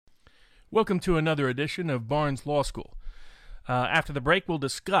Welcome to another edition of Barnes Law School. After the break, we'll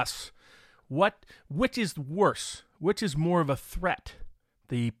discuss which is worse, which is more of a threat,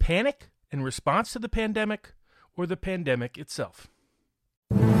 the panic in response to the pandemic or the pandemic itself.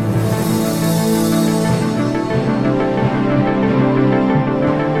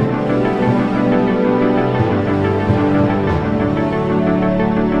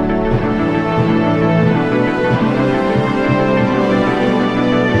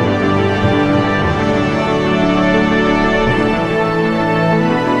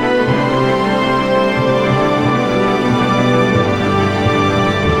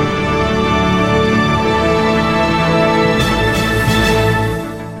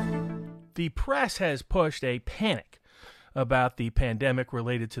 The press has pushed a panic about the pandemic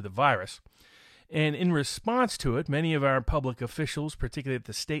related to the virus, and in response to it, many of our public officials, particularly at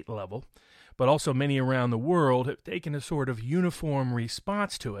the state level, but also many around the world, have taken a sort of uniform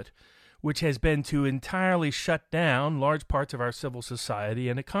response to it, which has been to entirely shut down large parts of our civil society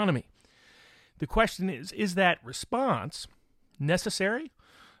and economy. The question is that response necessary,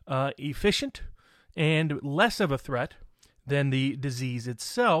 efficient, and less of a threat than the disease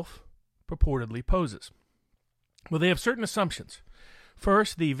itself purportedly poses? Well, they have certain assumptions.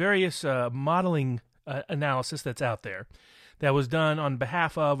 First, the various modeling analysis that's out there that was done on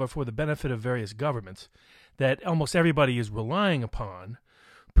behalf of or for the benefit of various governments that almost everybody is relying upon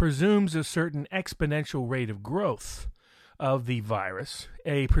presumes a certain exponential rate of growth of the virus,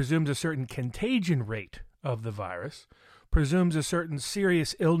 presumes a certain contagion rate of the virus, presumes a certain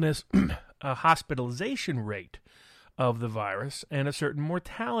serious illness hospitalization rate of the virus, and a certain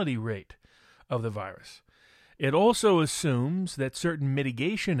mortality rate of the virus. It also assumes that certain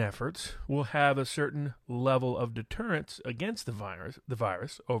mitigation efforts will have a certain level of deterrence against the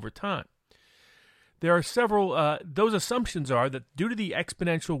virus over time. There are several, those assumptions are that due to the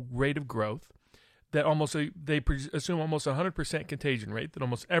exponential rate of growth, that they assume almost 100% contagion rate, that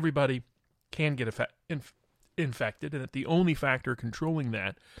almost everybody can get infected, and that the only factor controlling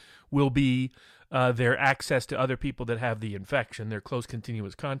that will be their access to other people that have the infection, their close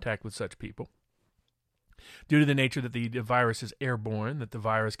continuous contact with such people. Due to the nature that the virus is airborne, that the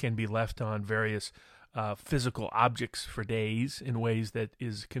virus can be left on various physical objects for days in ways that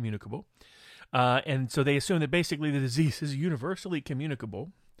is communicable. And so they assume that basically the disease is universally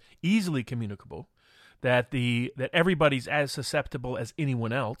communicable, easily communicable, that everybody's as susceptible as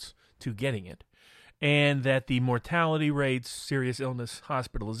anyone else to getting it, and that the mortality rates, serious illness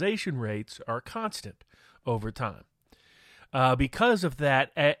hospitalization rates are constant over time. Because of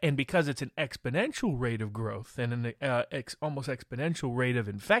that, and because it's an exponential rate of growth and an almost exponential rate of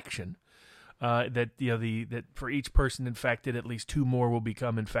infection, that for each person infected, at least two more will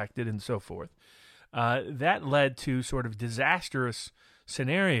become infected, and so forth. That led to sort of disastrous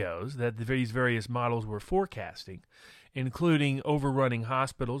scenarios that these various models were forecasting, including overrunning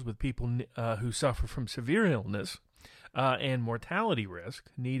hospitals with people who suffer from severe illness and mortality risk,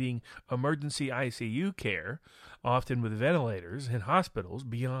 needing emergency ICU care, often with ventilators in hospitals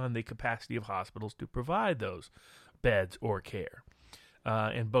beyond the capacity of hospitals to provide those beds or care.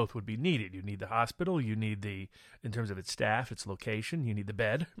 And both would be needed. You need the hospital, you need in terms of its staff, its location, you need the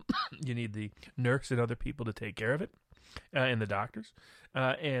bed, you need the nurse and other people to take care of it, and the doctors,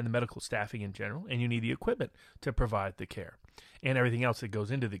 and the medical staffing in general, and you need the equipment to provide the care, and everything else that goes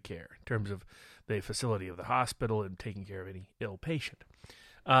into the care in terms of the facility of the hospital and taking care of any ill patient.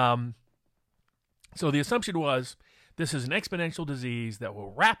 So the assumption was this is an exponential disease that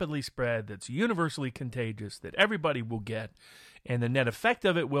will rapidly spread, that's universally contagious, that everybody will get, and the net effect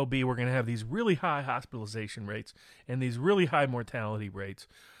of it will be we're going to have these really high hospitalization rates and these really high mortality rates.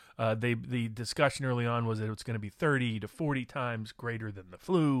 The discussion early on was that it's going to be 30 to 40 times greater than the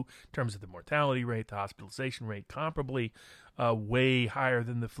flu in terms of the mortality rate, the hospitalization rate comparably way higher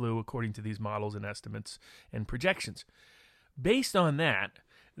than the flu according to these models and estimates and projections. Based on that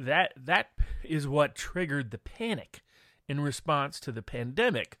is what triggered the panic in response to the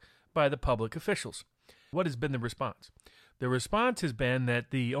pandemic by the public officials. What has been the response? The response has been that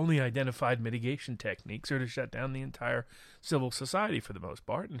the only identified mitigation techniques are to shut down the entire civil society for the most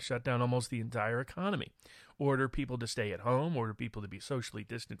part and shut down almost the entire economy. Order people to stay at home, order people to be socially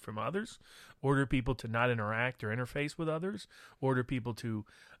distant from others, order people to not interact or interface with others, order people to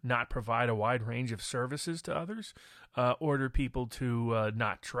not provide a wide range of services to others, order people to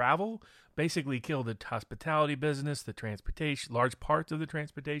not travel, basically kill the hospitality business, the transportation, large parts of the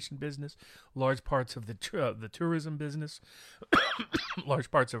transportation business, large parts of the tourism business, large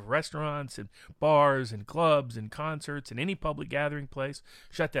parts of restaurants and bars and clubs and concerts and any public gathering place,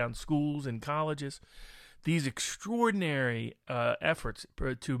 shut down schools and colleges. these extraordinary efforts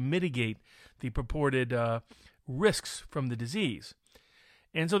to mitigate the purported risks from the disease.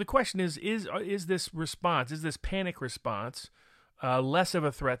 And so the question is this response, is this panic response less of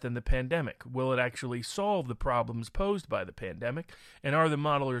a threat than the pandemic? Will it actually solve the problems posed by the pandemic? And are the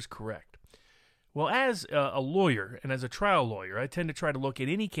modelers correct? Well, as a lawyer and as a trial lawyer, I tend to try to look at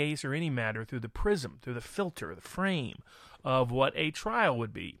any case or any matter through the prism, through the filter, the frame of what a trial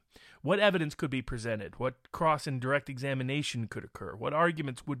would be. What evidence could be presented? What cross and direct examination could occur? What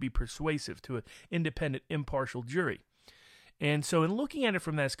arguments would be persuasive to an independent, impartial jury? And so in looking at it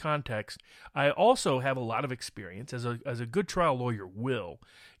from this context, I also have a lot of experience, as a good trial lawyer will.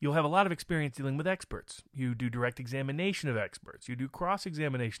 You'll have a lot of experience dealing with experts. You do direct examination of experts. You do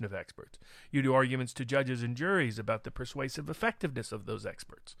cross-examination of experts. You do arguments to judges and juries about the persuasive effectiveness of those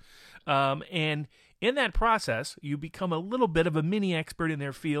experts. And in that process, you become a little bit of a mini expert in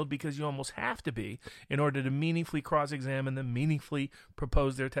their field because you almost have to be in order to meaningfully cross-examine them, meaningfully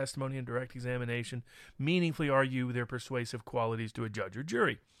propose their testimony in direct examination, meaningfully argue their persuasive qualities to a judge or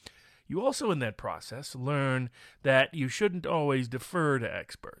jury. You also, in that process, learn that you shouldn't always defer to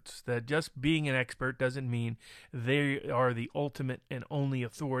experts, that just being an expert doesn't mean they are the ultimate and only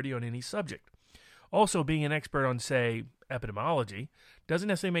authority on any subject. Also, being an expert on, say, epidemiology doesn't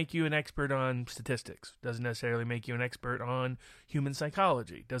necessarily make you an expert on statistics, doesn't necessarily make you an expert on human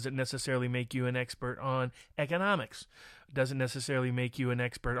psychology, doesn't necessarily make you an expert on economics, doesn't necessarily make you an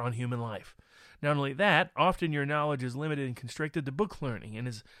expert on human life. Not only that, often your knowledge is limited and constricted to book learning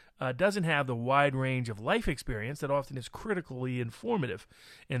and doesn't have the wide range of life experience that often is critically informative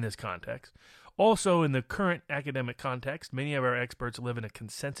in this context. Also, in the current academic context, many of our experts live in a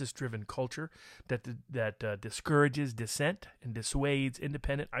consensus-driven culture that discourages dissent and dissuades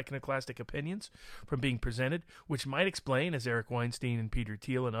independent iconoclastic opinions from being presented, which might explain, as Eric Weinstein and Peter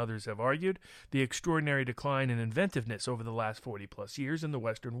Thiel and others have argued, the extraordinary decline in inventiveness over the last 40-plus years in the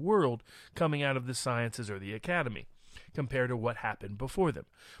Western world coming out of the sciences or the academy, compared to what happened before them.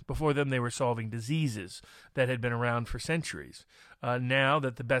 Before them, they were solving diseases that had been around for centuries. Now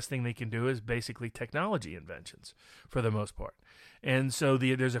that the best thing they can do is basically technology inventions, for the most part. And so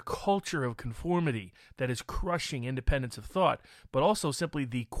there's a culture of conformity that is crushing independence of thought, but also simply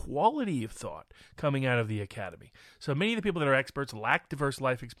the quality of thought coming out of the academy. So many of the people that are experts lack diverse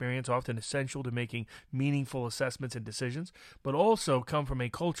life experience, often essential to making meaningful assessments and decisions, but also come from a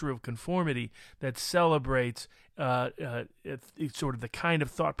culture of conformity that celebrates it's sort of the kind of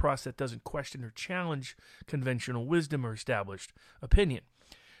thought process that doesn't question or challenge conventional wisdom or established opinion.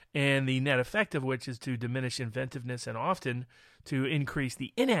 And the net effect of which is to diminish inventiveness and often to increase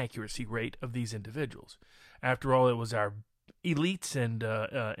the inaccuracy rate of these individuals. After all, it was our elites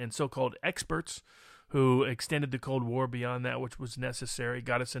and so-called experts who extended the Cold War beyond that which was necessary,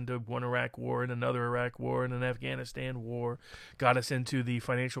 got us into one Iraq war and another Iraq war and an Afghanistan war, got us into the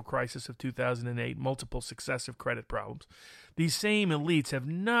financial crisis of 2008, multiple successive credit problems. These same elites have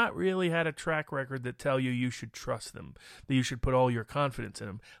not really had a track record that tell you should trust them, that you should put all your confidence in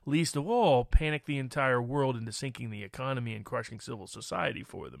them, least of all panic the entire world into sinking the economy and crushing civil society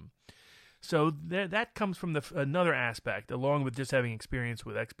for them. So that comes from another aspect, along with just having experience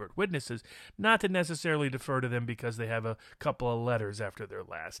with expert witnesses, not to necessarily defer to them because they have a couple of letters after their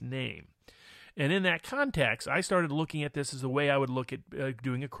last name. And in that context, I started looking at this as a way I would look at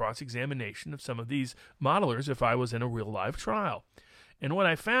doing a cross-examination of some of these modelers if I was in a real-life trial. And what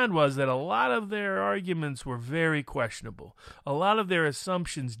I found was that a lot of their arguments were very questionable, a lot of their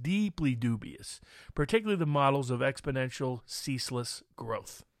assumptions deeply dubious, particularly the models of exponential, ceaseless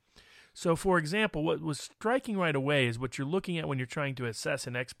growth. So, for example, what was striking right away is what you're looking at when you're trying to assess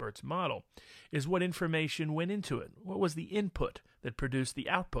an expert's model is what information went into it. What was the input that produced the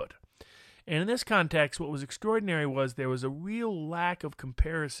output? And in this context, what was extraordinary was there was a real lack of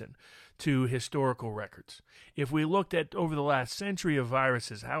comparison to historical records. If we looked at over the last century of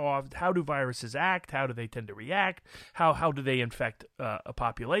viruses, how do viruses act? How do they tend to react? How do they infect a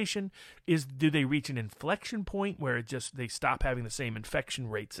population? Do they reach an inflection point where they stop having the same infection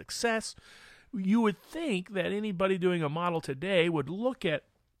rate success? You would think that anybody doing a model today would look at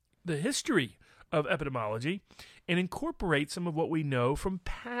the history of epidemiology and incorporate some of what we know from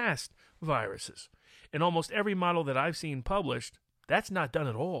past viruses. In almost every model that I've seen published, that's not done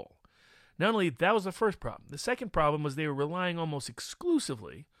at all. Not only that was the first problem. The second problem was they were relying almost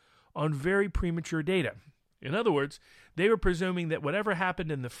exclusively on very premature data. In other words, they were presuming that whatever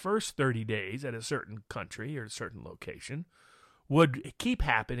happened in the first 30 days at a certain country or a certain location would keep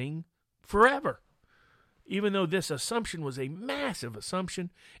happening forever, even though this assumption was a massive assumption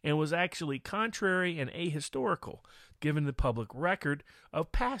and was actually contrary and ahistorical given the public record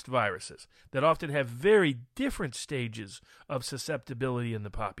of past viruses that often have very different stages of susceptibility in the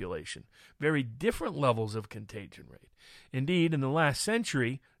population, very different levels of contagion rate. Indeed, in the last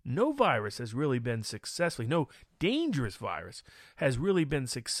century, no virus has really been successful, no dangerous virus has really been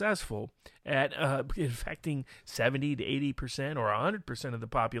successful at infecting 70 to 80% or 100% of the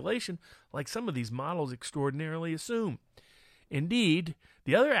population like some of these models extraordinarily assume. Indeed,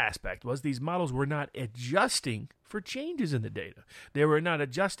 the other aspect was these models were not adjusting for changes in the data. They were not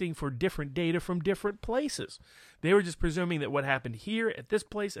adjusting for different data from different places. They were just presuming that what happened here at this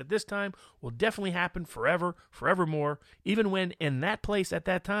place at this time will definitely happen forever, forevermore, even when in that place at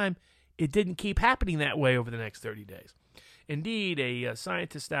that time it didn't keep happening that way over the next 30 days. Indeed, a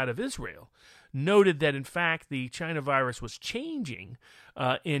scientist out of Israel noted that, in fact, the China virus was changing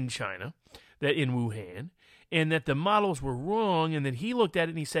in China, that in Wuhan, and that the models were wrong, and then he looked at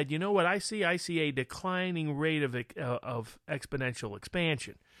it and he said, you know what I see? I see a declining rate of exponential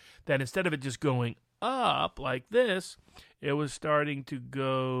expansion, that instead of it just going up like this, it was starting to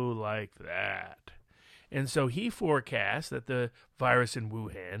go like that. And so he forecast that the virus in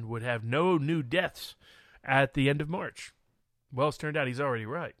Wuhan would have no new deaths at the end of March. Well, it's turned out he's already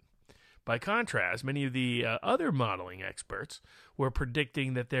right. By contrast, many of the other modeling experts were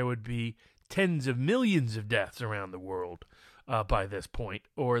predicting that there would be tens of millions of deaths around the world by this point,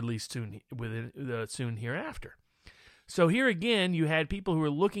 or at least soon hereafter. So here again, you had people who were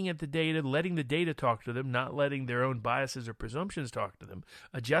looking at the data, letting the data talk to them, not letting their own biases or presumptions talk to them,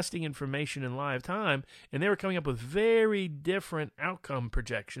 adjusting information in live time, and they were coming up with very different outcome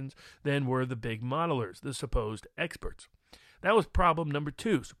projections than were the big modelers, the supposed experts. That was problem number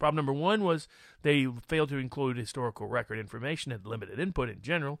two. So problem number one was they failed to include historical record information, had limited input in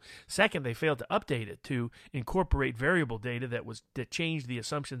general. Second, they failed to update it to incorporate variable data that changed the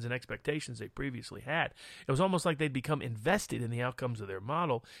assumptions and expectations they previously had. It was almost like they'd become invested in the outcomes of their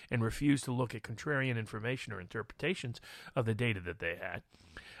model and refused to look at contrarian information or interpretations of the data that they had.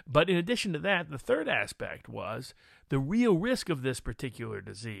 But in addition to that, the third aspect was the real risk of this particular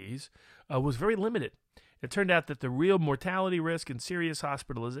disease was very limited. It turned out that the real mortality risk and serious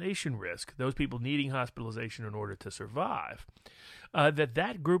hospitalization risk, those people needing hospitalization in order to survive,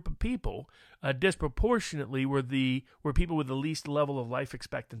 that group of people disproportionately were people with the least level of life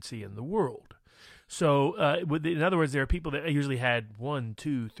expectancy in the world. So, in other words, there are people that usually had 1,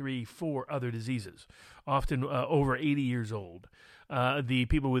 2, 3, 4 other diseases, often over 80 years old. The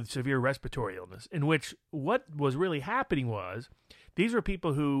people with severe respiratory illness, in which what was really happening was these were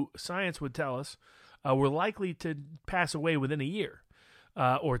people who science would tell us were likely to pass away within a year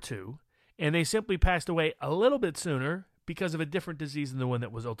or two, and they simply passed away a little bit sooner because of a different disease than the one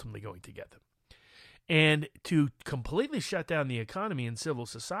that was ultimately going to get them. And to completely shut down the economy and civil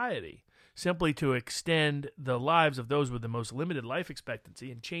society, simply to extend the lives of those with the most limited life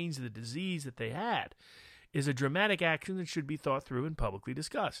expectancy and change the disease that they had, is a dramatic action that should be thought through and publicly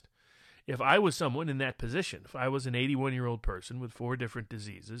discussed. If I was someone in that position, if I was an 81-year-old person with 4 different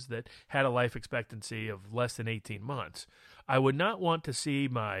diseases that had a life expectancy of less than 18 months, I would not want to see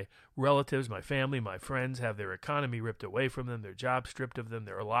my relatives, my family, my friends have their economy ripped away from them, their jobs stripped of them,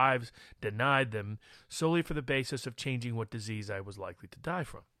 their lives denied them, solely for the basis of changing what disease I was likely to die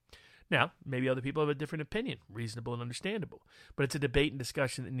from. Now, maybe other people have a different opinion, reasonable and understandable, but it's a debate and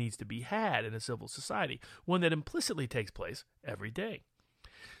discussion that needs to be had in a civil society, one that implicitly takes place every day.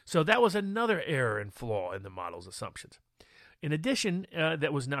 So that was another error and flaw in the model's assumptions. In addition,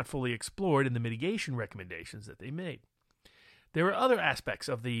 that was not fully explored in the mitigation recommendations that they made. There were other aspects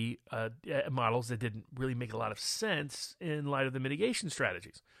of the models that didn't really make a lot of sense in light of the mitigation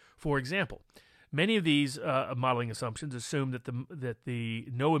strategies. For example, many of these modeling assumptions assumed that the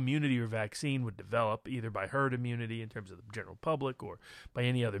no immunity or vaccine would develop either by herd immunity in terms of the general public or by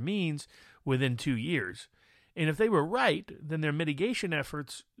any other means within 2 years. And if they were right, then their mitigation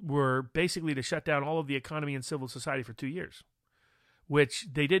efforts were basically to shut down all of the economy and civil society for 2 years, which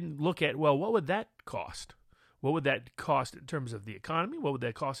they didn't look at, well, what would that cost? What would that cost in terms of the economy? What would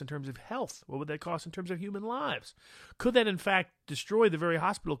that cost in terms of health? What would that cost in terms of human lives? Could that, in fact, destroy the very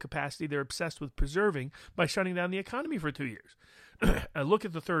hospital capacity they're obsessed with preserving by shutting down the economy for 2 years? Look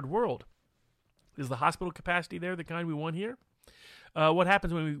at the third world. Is the hospital capacity there the kind we want here? What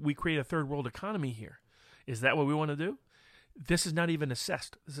happens when we create a third world economy here? Is that what we want to do? This is not even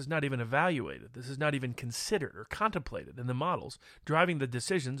assessed. This is not even evaluated. This is not even considered or contemplated in the models driving the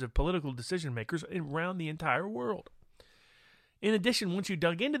decisions of political decision makers around the entire world. In addition, once you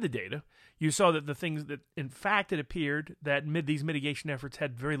dug into the data, you saw that the things that, in fact, it appeared that these mitigation efforts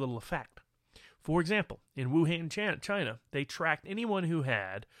had very little effect. For example, in Wuhan, China, they tracked anyone who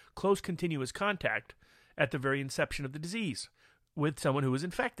had close continuous contact at the very inception of the disease with someone who was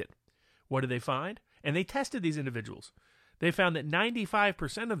infected. What did they find? And they tested these individuals. They found that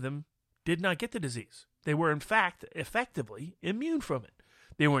 95% of them did not get the disease. They were, in fact, effectively immune from it.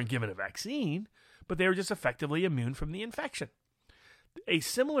 They weren't given a vaccine, but they were just effectively immune from the infection. A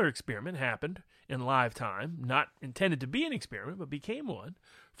similar experiment happened in live time, not intended to be an experiment, but became one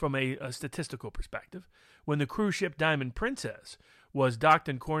from a statistical perspective, when the cruise ship Diamond Princess was docked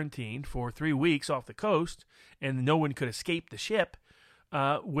and quarantined for 3 weeks off the coast, and no one could escape the ship,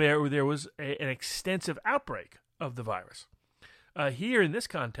 where there was an extensive outbreak of the virus. Here, in this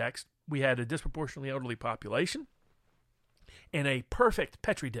context, we had a disproportionately elderly population and a perfect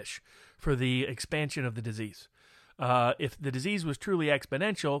petri dish for the expansion of the disease. If the disease was truly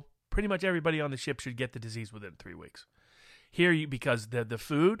exponential, pretty much everybody on the ship should get the disease within 3 weeks. Here, because the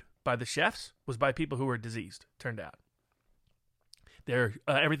food by the chefs was by people who were diseased, turned out.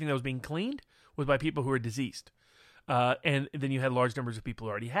 Everything that was being cleaned was by people who were diseased. And then you had large numbers of people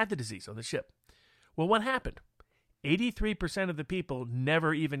who already had the disease on the ship. Well, what happened? 83% of the people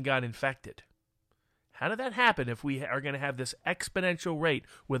never even got infected. How did that happen if we are going to have this exponential rate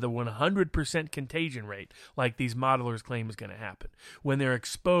with a 100% contagion rate like these modelers claim is going to happen, when they're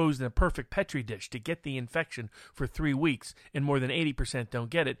exposed in a perfect petri dish to get the infection for 3 weeks and more than 80% don't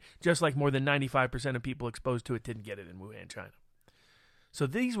get it, just like more than 95% of people exposed to it didn't get it in Wuhan, China. So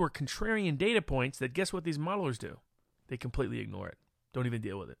these were contrarian data points that, guess what these modelers do? They completely ignore it. Don't even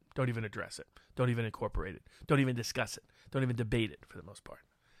deal with it. Don't even address it. Don't even incorporate it. Don't even discuss it. Don't even debate it for the most part.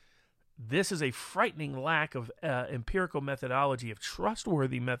 This is a frightening lack of empirical methodology, of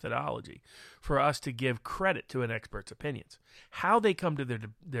trustworthy methodology, for us to give credit to an expert's opinions. How they come to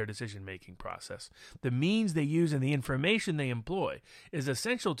their decision-making process, the means they use, and the information they employ is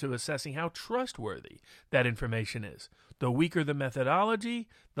essential to assessing how trustworthy that information is. The weaker the methodology,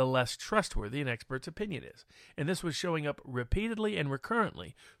 the less trustworthy an expert's opinion is. And this was showing up repeatedly and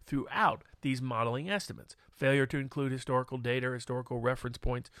recurrently throughout these modeling estimates. Failure to include historical data or historical reference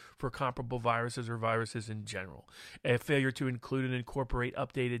points for comparable viruses or viruses in general. A failure to include and incorporate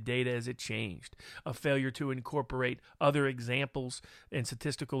updated data as it changed. A failure to incorporate other examples and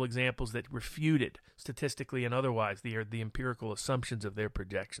statistical examples that refuted, statistically and otherwise, the empirical assumptions of their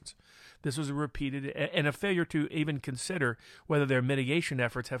projections. This was and a failure to even consider whether their mitigation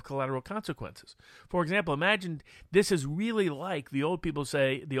efforts have collateral consequences. For example, imagine this is really like the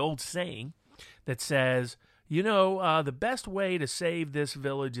old saying that says, the best way to save this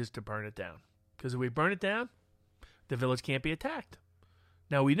village is to burn it down. Because if we burn it down, the village can't be attacked.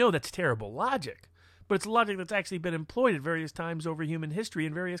 Now, we know that's terrible logic, but it's logic that's actually been employed at various times over human history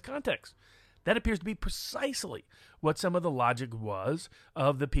in various contexts. That appears to be precisely what some of the logic was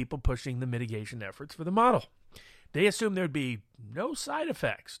of the people pushing the mitigation efforts for the model. They assumed there'd be no side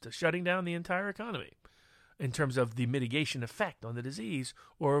effects to shutting down the entire economy in terms of the mitigation effect on the disease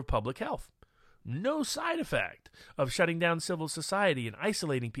or of public health. No side effect of shutting down civil society and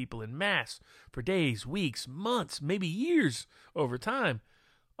isolating people in mass for days, weeks, months, maybe years over time,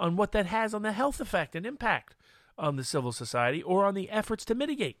 on what that has on the health effect and impact on the civil society or on the efforts to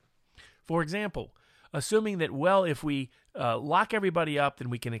mitigate. For example, assuming that, if we lock everybody up, then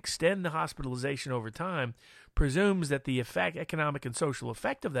we can extend the hospitalization over time, presumes that the economic and social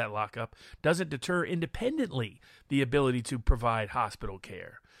effect of that lockup doesn't deter independently the ability to provide hospital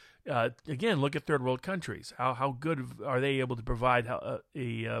care. Again, look at third world countries. How good are they able to provide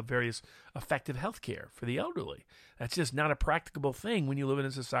various effective health care for the elderly? That's just not a practicable thing when you live in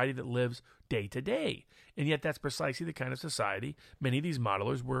a society that lives day to day. And yet that's precisely the kind of society many of these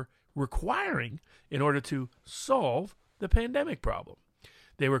modelers were requiring in order to solve the pandemic problem.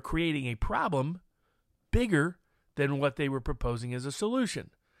 They were creating a problem bigger than what they were proposing as a solution.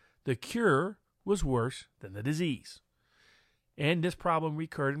 The cure was worse than the disease. And this problem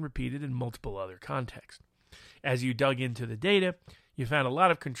recurred and repeated in multiple other contexts. As you dug into the data, you found a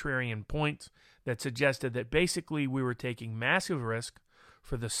lot of contrarian points that suggested that basically we were taking massive risk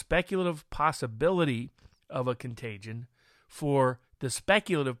for the speculative possibility of a contagion, for the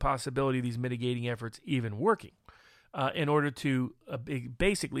speculative possibility of these mitigating efforts even working, in order to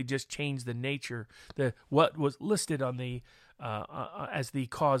basically just change the nature, what was listed on the as the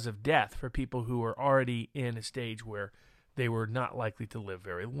cause of death for people who were already in a stage where they were not likely to live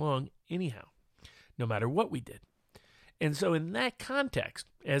very long anyhow, no matter what we did. And so in that context,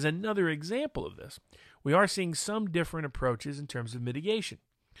 as another example of this, we are seeing some different approaches in terms of mitigation.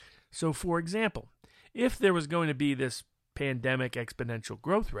 So for example, if there was going to be this pandemic exponential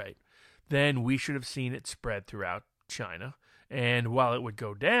growth rate, then we should have seen it spread throughout China, and while it would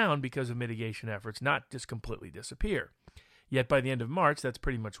go down because of mitigation efforts, not just completely disappear. Yet by the end of March, that's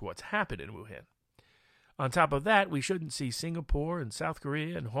pretty much what's happened in Wuhan. On top of that, we shouldn't see Singapore and South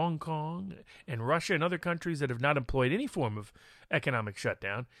Korea and Hong Kong and Russia and other countries that have not employed any form of economic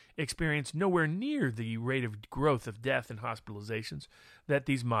shutdown experience nowhere near the rate of growth of death and hospitalizations that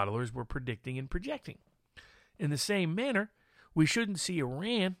these modelers were predicting and projecting. In the same manner, we shouldn't see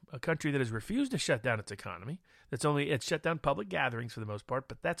Iran, a country that has refused to shut down its economy. It's shut down public gatherings for the most part,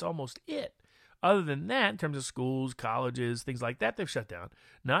 but that's almost it. Other than that, in terms of schools, colleges, things like that, they've shut down.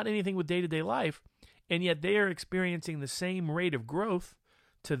 Not anything with day-to-day life, and yet they are experiencing the same rate of growth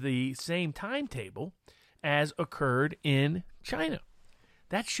to the same timetable as occurred in China.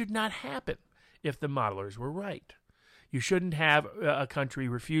 That should not happen if the modelers were right. You shouldn't have a country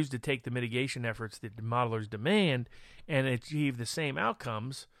refuse to take the mitigation efforts that the modelers demand and achieve the same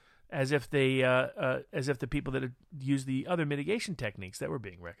outcomes as if the people that had used the other mitigation techniques that were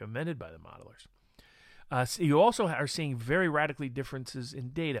being recommended by the modelers. So you also are seeing very radically differences in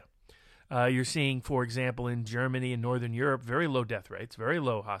data. You're seeing, for example, in Germany and Northern Europe, very low death rates, very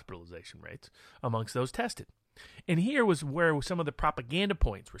low hospitalization rates amongst those tested. And here was where some of the propaganda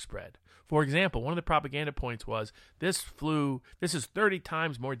points were spread. For example, one of the propaganda points was, this is 30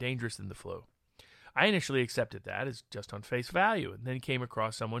 times more dangerous than the flu. I initially accepted that as just on face value, and then came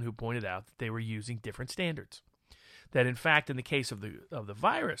across someone who pointed out that they were using different standards. That in fact, in the case of the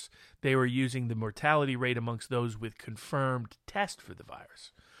virus, they were using the mortality rate amongst those with confirmed test for the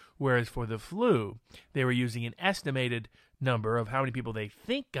virus. Whereas for the flu, they were using an estimated number of how many people they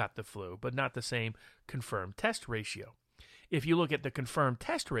think got the flu, but not the same confirmed test ratio. If you look at the confirmed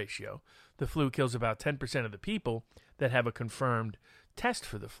test ratio, the flu kills about 10% of the people that have a confirmed test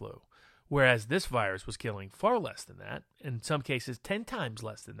for the flu. Whereas this virus was killing far less than that, in some cases 10 times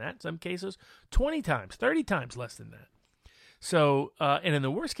less than that, in some cases 20 times, 30 times less than that. So, and in the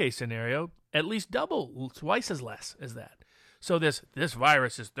worst case scenario, at least double, twice as less as that. So this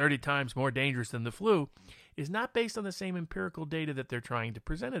virus is 30 times more dangerous than the flu is not based on the same empirical data that they're trying to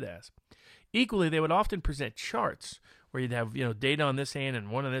present it as. Equally, they would often present charts where you'd have data on this hand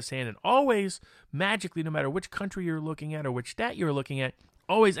and one on this hand, and always magically, no matter which country you're looking at or which stat you're looking at,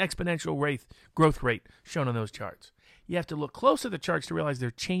 always exponential growth rate shown on those charts. You have to look close at the charts to realize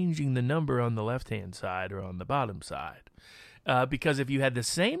they're changing the number on the left-hand side or on the bottom side. Because if you had the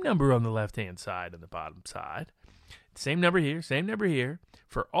same number on the left-hand side and the bottom side, same number here,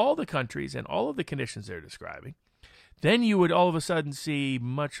 for all the countries and all of the conditions they're describing, then you would all of a sudden see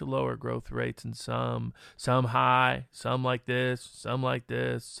much lower growth rates in some high, some like this, some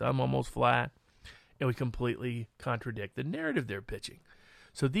almost flat. It would completely contradict the narrative they're pitching.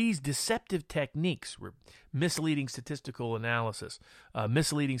 So these deceptive techniques were misleading statistical analysis,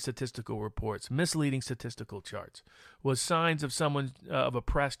 misleading statistical reports, misleading statistical charts, was signs of a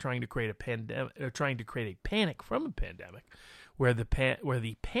press trying to create a pandemic, trying to create a panic from a pandemic, where the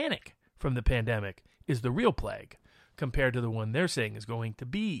panic from the pandemic is the real plague, compared to the one they're saying is going to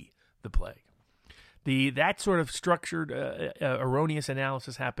be the plague. That sort of structured, erroneous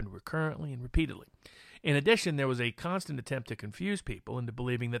analysis happened recurrently and repeatedly. In addition, there was a constant attempt to confuse people into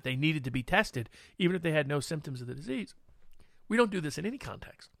believing that they needed to be tested even if they had no symptoms of the disease. We don't do this in any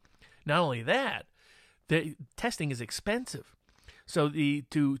context. Not only that, the testing is expensive. So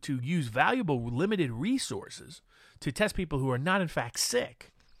to use valuable limited resources to test people who are not in fact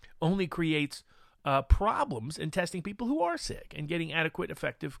sick only creates problems in testing people who are sick and getting adequate,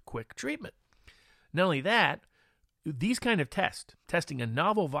 effective, quick treatment. Not only that, these kind of testing a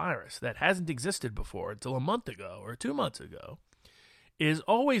novel virus that hasn't existed before until a month ago or 2 months ago, is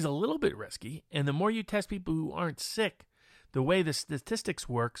always a little bit risky. And the more you test people who aren't sick, the way the statistics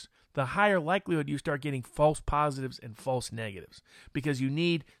works, the higher likelihood you start getting false positives and false negatives, because you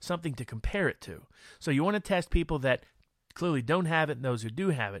need something to compare it to. So you want to test people that clearly don't have it and those who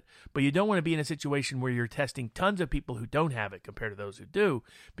do have it, but you don't want to be in a situation where you're testing tons of people who don't have it compared to those who do,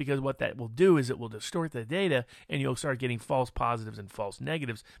 because what that will do is it will distort the data and you'll start getting false positives and false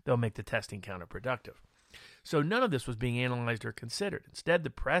negatives. They'll make the testing counterproductive. So none of this was being analyzed or considered. Instead, the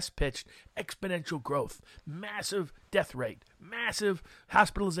press pitched exponential growth, massive death rate, massive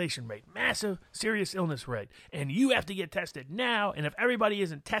hospitalization rate, massive serious illness rate, and you have to get tested now, and if everybody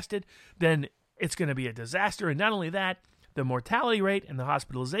isn't tested, then it's going to be a disaster. And not only that, the mortality rate and the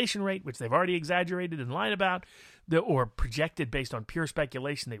hospitalization rate, which they've already exaggerated and lied about, or projected based on pure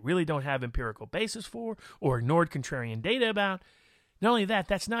speculation they really don't have empirical basis for, or ignored contrarian data about. Not only that,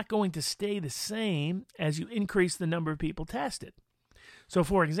 that's not going to stay the same as you increase the number of people tested. So,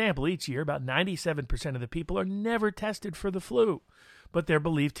 for example, each year, about 97% of the people are never tested for the flu, but they're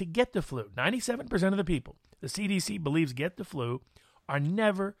believed to get the flu. 97% of the people the CDC believes get the flu are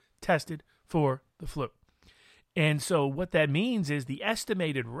never tested for the flu. And so what that means is the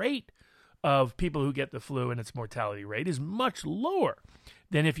estimated rate of people who get the flu and its mortality rate is much lower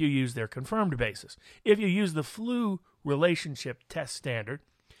than if you use their confirmed basis. If you use the flu relationship test standard,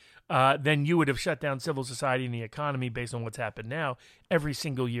 then you would have shut down civil society and the economy based on what's happened now every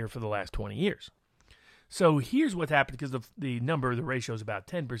single year for the last 20 years. So here's what's happened, because the ratio is about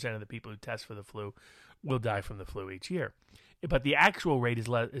 10% of the people who test for the flu will die from the flu each year. But the actual rate is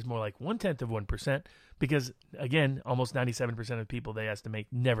more like 0.1%, because, again, almost 97% of people they estimate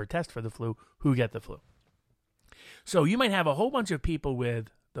never test for the flu who get the flu. So you might have a whole bunch of people with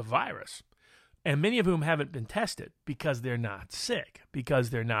the virus, and many of whom haven't been tested because they're not sick, because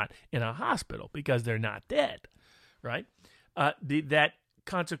they're not in a hospital, because they're not dead, right? That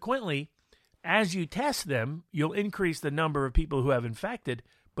consequently, as you test them, you'll increase the number of people who have infected,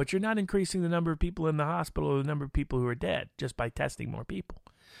 but you're not increasing the number of people in the hospital or the number of people who are dead just by testing more people.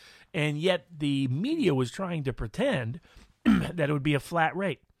 And yet the media was trying to pretend that it would be a flat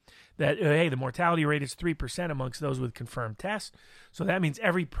rate, that, hey, the mortality rate is 3% amongst those with confirmed tests. So that means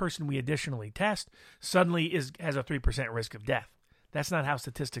every person we additionally test suddenly has a 3% risk of death. That's not how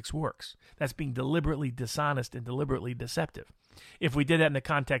statistics works. That's being deliberately dishonest and deliberately deceptive. If we did that in the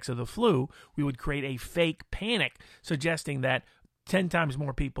context of the flu, we would create a fake panic suggesting that 10 times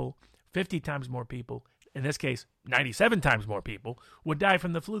more people, 50 times more people, in this case, 97 times more people would die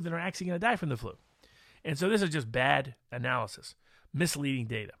from the flu than are actually going to die from the flu. And so this is just bad analysis, misleading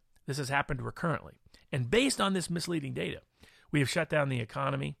data. This has happened recurrently. And based on this misleading data, we have shut down the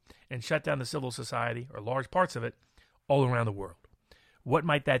economy and shut down the civil society, or large parts of it, all around the world. What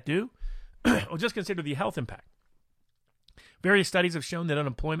might that do? Well, just consider the health impact. Various studies have shown that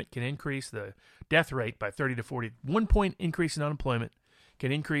unemployment can increase the death rate by 30 to 40. 1 point increase in unemployment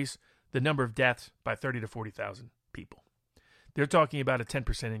can increase the number of deaths by 30 to 40,000 people. They're talking about a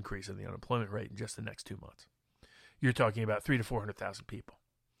 10% increase in the unemployment rate in just the next 2 months. You're talking about 300,000 to 400,000 people.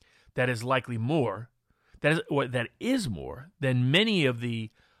 That is likely more. That is more than many of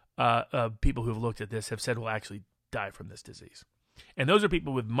the people who have looked at this have said will actually die from this disease. And those are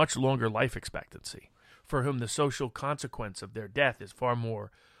people with much longer life expectancy, for whom the social consequence of their death is far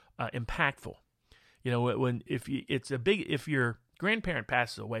more impactful. You know, if your grandparent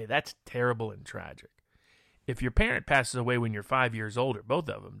passes away, that's terrible and tragic. If your parent passes away when you're 5 years older, both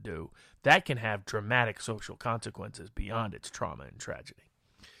of them do, that can have dramatic social consequences beyond its trauma and tragedy.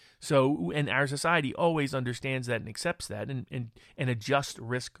 So, and our society always understands that and accepts that and adjusts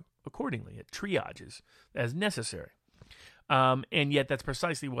risk accordingly. It triages as necessary. And yet that's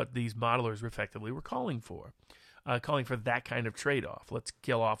precisely what these modelers effectively were calling for that kind of trade-off. Let's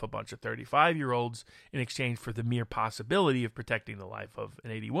kill off a bunch of 35-year-olds in exchange for the mere possibility of protecting the life of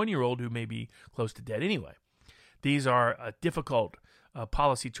an 81-year-old who may be close to dead anyway. These are difficult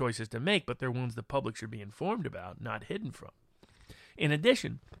policy choices to make, but they're ones the public should be informed about, not hidden from. In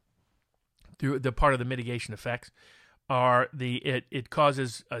addition, through the part of the mitigation effects are it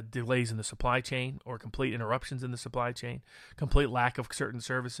causes delays in the supply chain or complete interruptions in the supply chain, complete lack of certain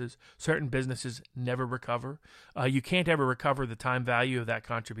services. Certain businesses never recover. You can't ever recover the time value of that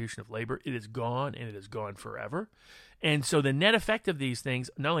contribution of labor. It is gone, and it is gone forever. And so the net effect of these things,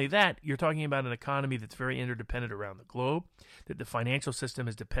 not only that, you're talking about an economy that's very interdependent around the globe, that the financial system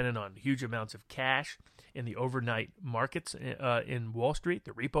is dependent on huge amounts of cash in the overnight markets in Wall Street,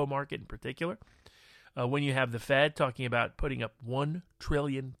 the repo market in particular. When you have the Fed talking about putting up $1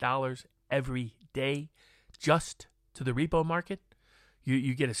 trillion every day just to the repo market,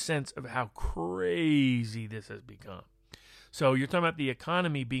 you get a sense of how crazy this has become. So you're talking about the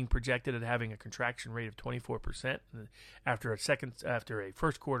economy being projected at having a contraction rate of 24% after a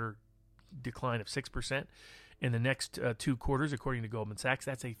first quarter decline of 6%. In the next 2 quarters, according to Goldman Sachs,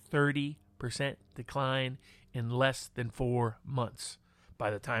 that's a 30% decline in less than 4 months by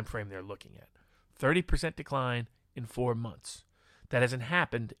the time frame they're looking at. 30% decline in 4 months. That hasn't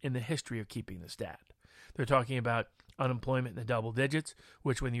happened in the history of keeping the stat. They're talking about unemployment in the double digits,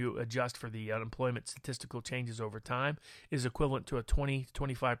 which when you adjust for the unemployment statistical changes over time is equivalent to a 20 to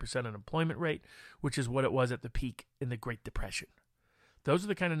 25% unemployment rate, which is what it was at the peak in the Great Depression. Those are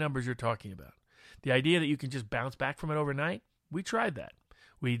the kind of numbers you're talking about. The idea that you can just bounce back from it overnight, we tried that.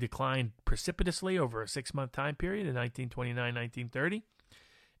 We declined precipitously over a 6-month time period in 1929, 1930.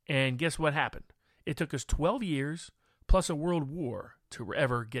 And guess what happened? It took us 12 years plus a world war to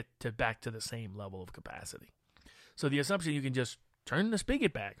ever get back to the same level of capacity. So the assumption you can just turn the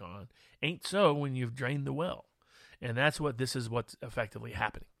spigot back on ain't so when you've drained the well. And that's what's effectively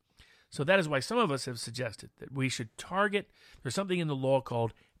happening. So that is why some of us have suggested that we should target, there's something in the law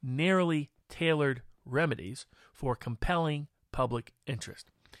called narrowly tailored remedies for compelling public interest.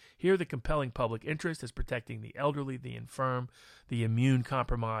 Here, the compelling public interest is protecting the elderly, the infirm, the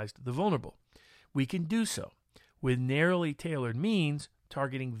immune-compromised, the vulnerable. We can do so with narrowly tailored means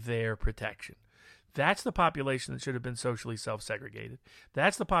targeting their protection. That's the population that should have been socially self-segregated.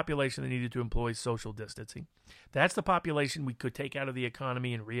 That's the population that needed to employ social distancing. That's the population we could take out of the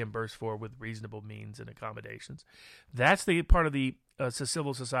economy and reimburse for with reasonable means and accommodations. That's the part of the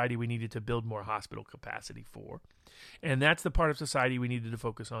civil society we needed to build more hospital capacity for. And that's the part of society we needed to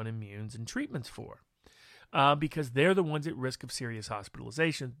focus on immunes and treatments for. Because they're the ones at risk of serious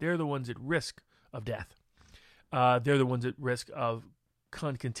hospitalization. They're the ones at risk of death. They're the ones at risk of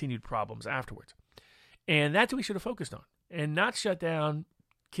continued problems afterwards. And that's what we should have focused on, and not shut down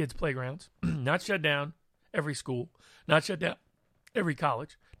kids' playgrounds, not shut down every school, not shut down every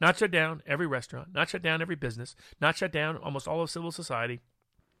college, not shut down every restaurant, not shut down every business, not shut down almost all of civil society,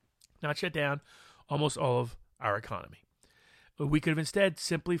 not shut down almost all of our economy. We could have instead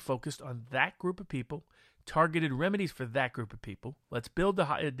simply focused on that group of people, targeted remedies for that group of people. Let's build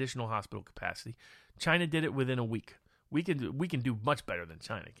the additional hospital capacity. China did it within a week. We can do much better than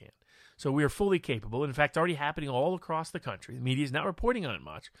China can. So we are fully capable. In fact, it's already happening all across the country. The media is not reporting on it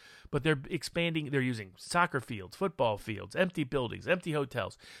much, but they're expanding. They're using soccer fields, football fields, empty buildings, empty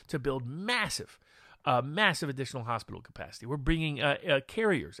hotels to build massive additional hospital capacity. We're bringing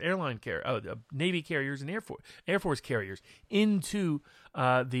carriers, Navy carriers and Air Force carriers into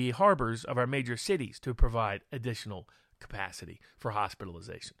the harbors of our major cities to provide additional capacity for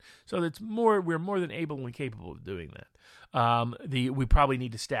hospitalization. So we're more than able and capable of doing that. We probably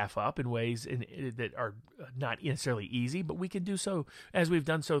need to staff up in ways that are not necessarily easy, but we can do so as we've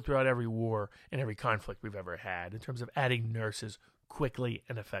done so throughout every war and every conflict we've ever had in terms of adding nurses quickly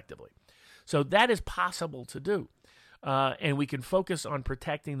and effectively. So that is possible to do. And we can focus on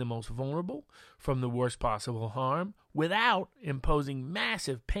protecting the most vulnerable from the worst possible harm without imposing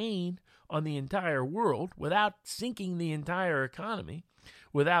massive pain on the entire world, without sinking the entire economy,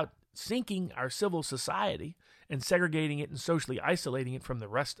 without sinking our civil society and segregating it and socially isolating it from the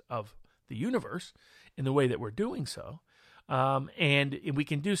rest of the universe in the way that we're doing so. And we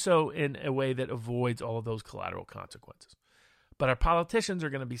can do so in a way that avoids all of those collateral consequences. But our politicians are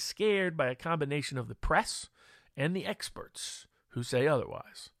going to be scared by a combination of the press and the experts who say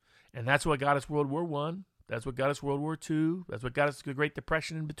otherwise. And that's what got us World War I. That's what got us World War II. That's what got us the Great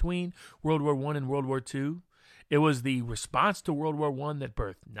Depression in between World War I and World War II. It was the response to World War I that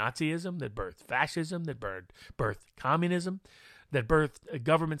birthed Nazism, that birthed fascism, that birthed communism, that birthed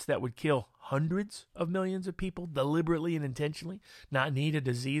governments that would kill hundreds of millions of people deliberately and intentionally, not need a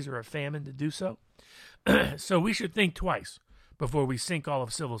disease or a famine to do so. So we should think twice before we sink all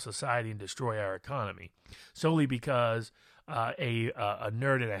of civil society and destroy our economy, solely because a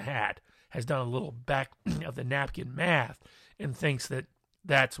nerd in a hat has done a little back of the napkin math and thinks that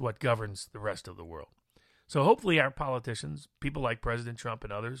that's what governs the rest of the world. So hopefully our politicians, people like President Trump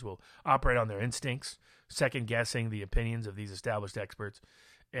and others, will operate on their instincts, second-guessing the opinions of these established experts,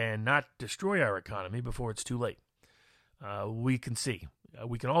 and not destroy our economy before it's too late. We can see.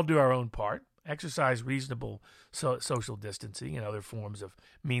 We can all do our own part, exercise reasonable social distancing and other forms of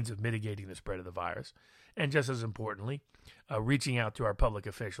means of mitigating the spread of the virus, and just as importantly, reaching out to our public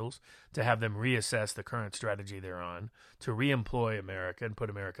officials to have them reassess the current strategy they're on, to reemploy America and put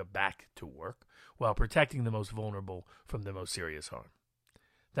America back to work while protecting the most vulnerable from the most serious harm.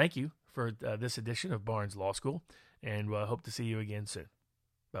 Thank you for this edition of Barnes Law School, and hope to see you again soon.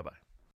 Bye-bye.